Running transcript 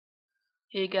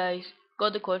Hey guys,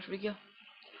 got the Quadrig here,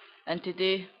 and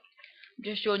today I'm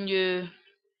just showing you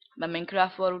my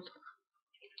Minecraft world.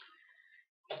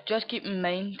 Just keep in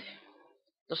mind,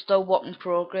 there's still work in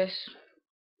progress,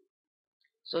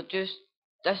 so this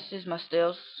is my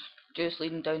stairs, just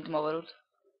leading down to my world.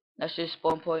 That's just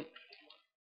spawn point.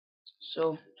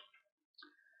 So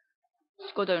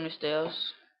let's go down the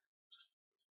stairs.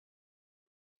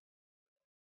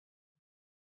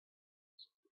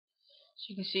 So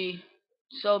you can see,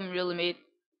 some really made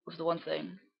with the one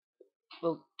thing,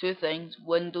 well, two things: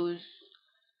 windows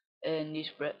and these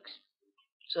bricks.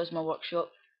 So that's my workshop,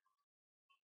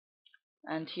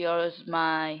 and here is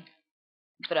my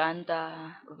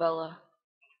veranda villa.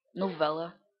 No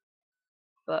villa,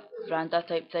 but veranda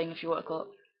type thing if you want to call it.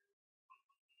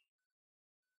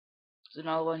 There's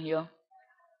another one here.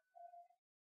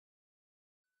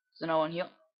 There's another one here.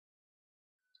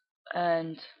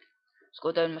 And let's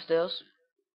go down my stairs.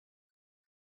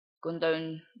 Going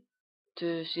down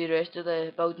to see the rest of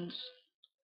the buildings.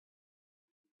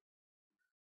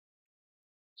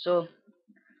 So if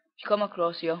you come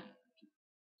across here,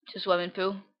 it's a swimming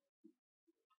pool.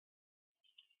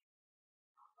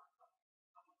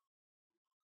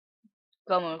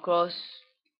 Coming across,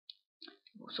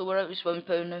 so we're at the swimming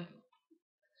pool now.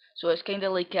 So it's kind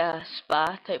of like a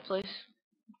spa type place.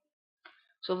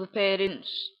 So the parents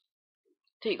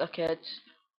take their kids,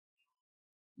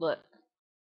 but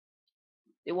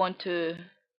they want to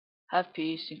have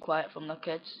peace and quiet from their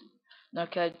kids. And their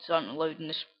kids aren't allowed in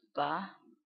the spa.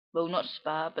 Well, not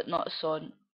spa, but not a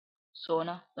sauna.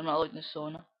 They're not allowed in the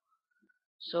sauna.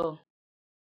 So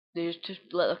they just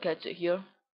let their kids sit here,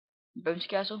 bouncy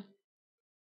castle.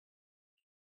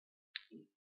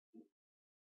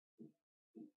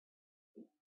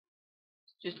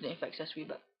 Just need to fix this wee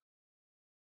bit.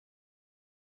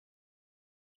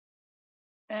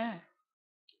 Eh.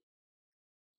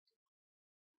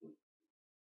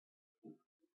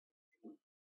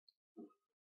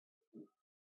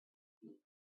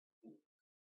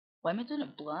 Why am I doing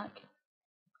it black?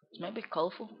 It might be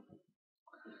colourful.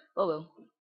 Oh well.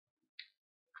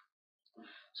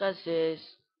 So this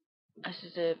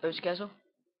is the bouncy castle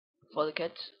for the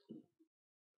kids.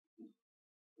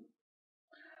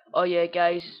 Oh yeah,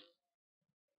 guys,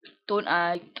 don't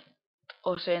add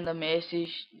or send a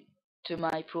message to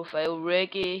my profile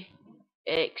Reggae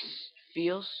X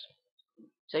Fears.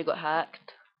 So I got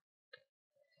hacked.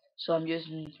 So I'm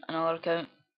using another account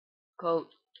called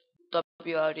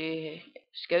WRA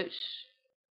Scouts.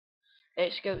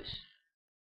 X Scouts.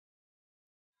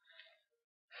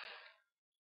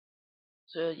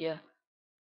 So yeah.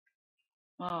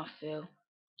 Oh, I fail.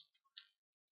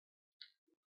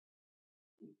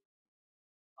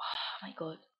 Oh my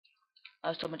god. I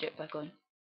was turning my jetpack on.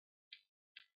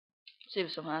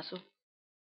 Save some hassle.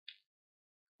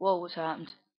 Whoa, what's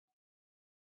happened?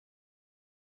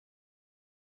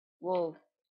 Whoa.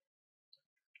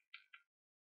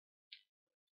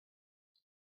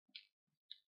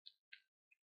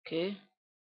 Okay.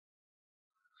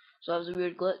 So that was a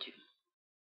weird glitch.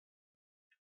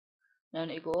 Now I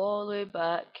need to go all the way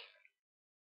back.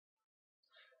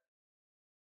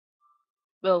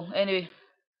 Well, anyway,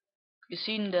 you've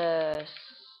seen the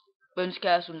bounce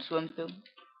castle and swim pool.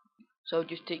 So I'll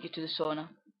just take you to the sauna.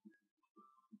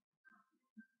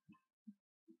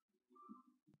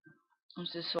 Onto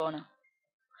the sauna.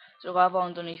 So lava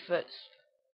underneath it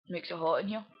makes it hot in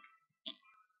here.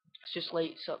 It's just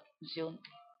lights up the ceiling.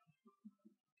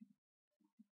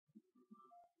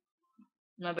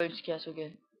 My bouncy castle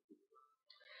again.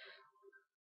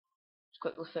 Let's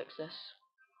quickly fix this.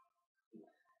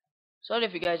 Sorry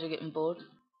if you guys are getting bored,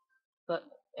 but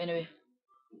anyway.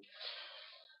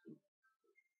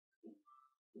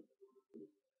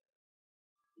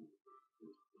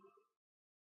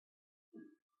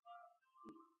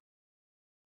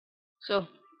 So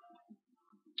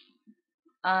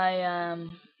I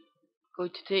am going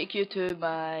to take you to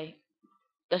my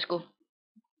disco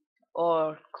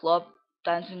or club,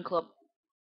 dancing club,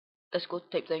 disco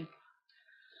type thing.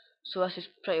 So this is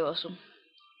pretty awesome.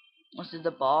 This is the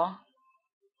bar.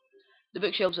 The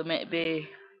bookshelves are meant to be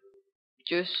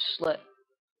juice, like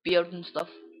beer and stuff.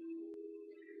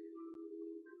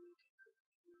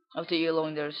 I'll take you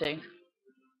along there a second.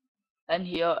 And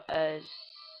here is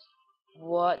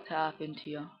what happened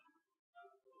here.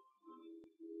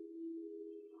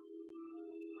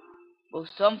 Well,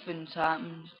 something's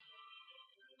happened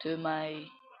to my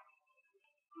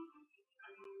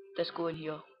disco in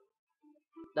here.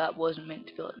 That wasn't meant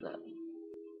to be like that.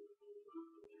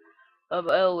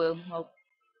 But oh well,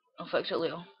 I'll fix it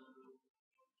later.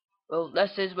 Well,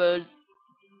 this is where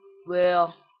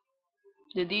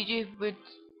the DJ would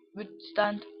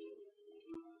stand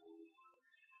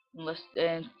and list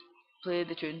and play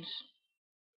the tunes.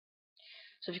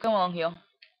 So if you come along here,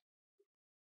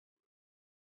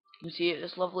 you can see it,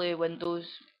 this lovely windows.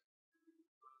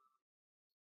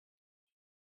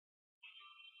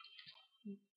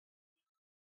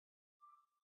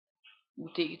 Will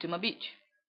take you to my beach.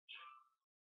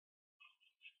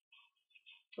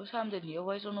 What's happened in here?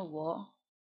 Why is there no water?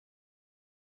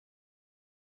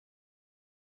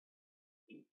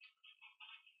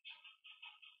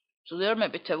 So there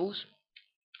might be towels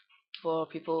for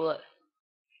people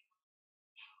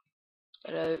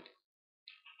that are out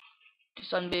to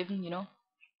sunbathing, you know.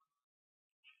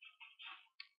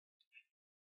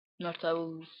 More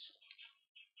towels,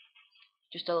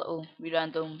 just a little wee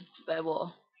random bit of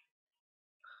water.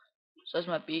 So that's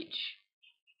my beach.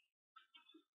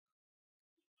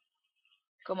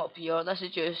 Come up here, this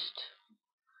is just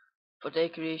for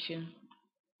decoration.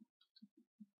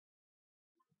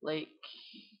 Like,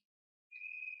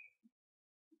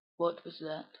 what was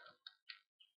that?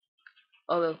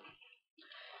 Oh well.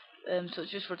 So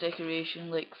it's just for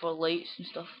decoration, like for lights and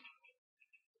stuff.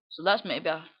 So that's maybe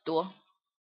a door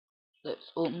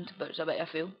that's opened, but it's a bit of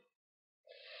a fail.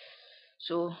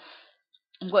 So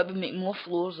I'm going to be making more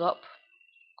floors up.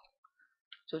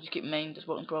 So just keep in mind it's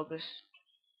work in progress.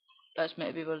 That's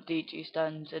maybe where the DJ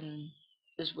stands in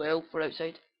as well for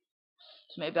outside.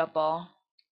 It's maybe a bar.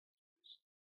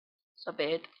 It's a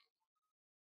bed.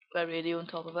 Got a radio on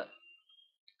top of it.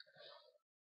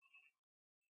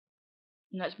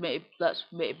 And that's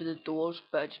maybe the doors,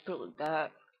 but I just put it like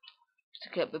that. Just to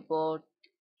keep me bored.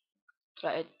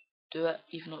 Try to do it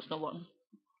even though it's not working.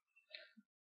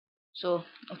 So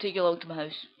I'll take you along to my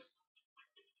house.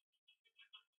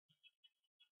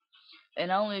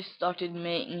 And I only started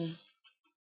making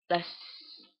this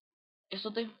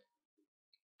yesterday.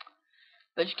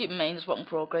 But just keep in mind it's work in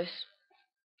progress.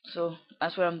 So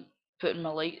that's where I'm putting my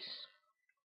lights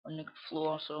on the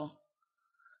floor, so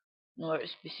nowhere to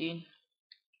be seen.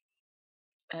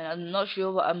 And I'm not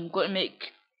sure what I'm going to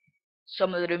make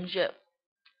some of the rooms yet.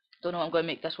 Don't know what I'm going to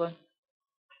make this one.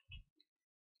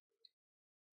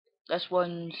 This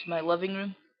one's my living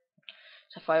room.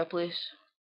 It's a fireplace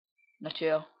and a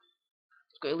chair.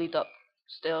 It's got to lead up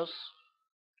stairs.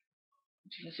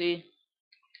 As you can see,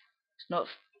 it's not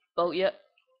built yet.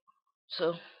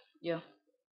 So yeah,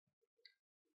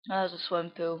 there's a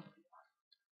swimming pool.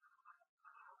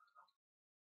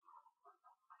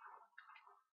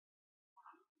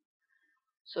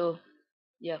 So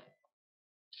yeah,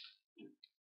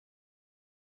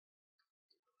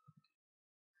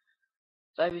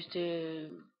 if I was to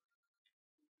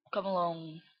come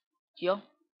along here,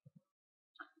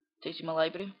 take you to my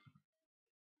library,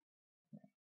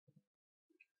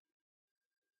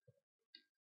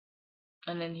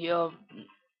 and then here,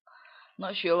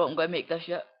 not sure what I'm going to make this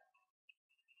yet.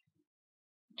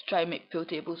 To try and make pool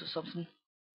tables or something.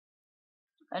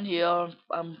 And here,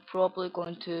 I'm probably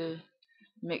going to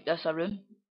make this a room.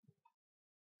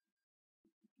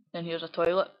 Then here's a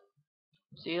toilet.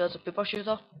 See, there's a paper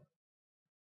shooter.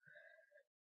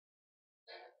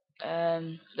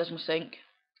 There's my sink.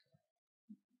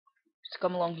 Just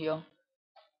come along here.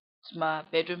 It's my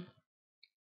bedroom.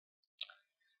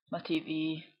 My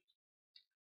TV.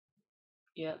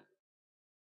 Yeah.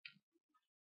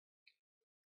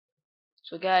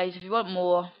 So guys, if you want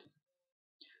more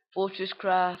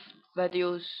fortresscraft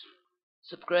videos,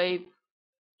 subscribe.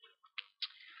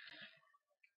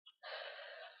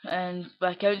 And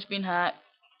my account's been hacked,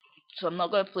 so I'm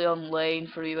not going to play online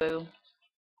for a while.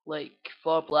 Like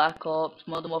for Black Ops,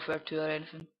 Modern Warfare 2 or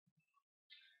anything.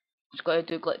 Just got to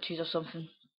do glitches or something.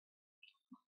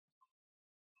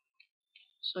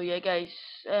 So yeah guys,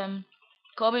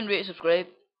 comment, rate, subscribe,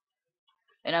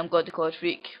 and I'm God the College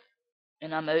Freak,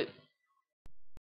 and I'm out.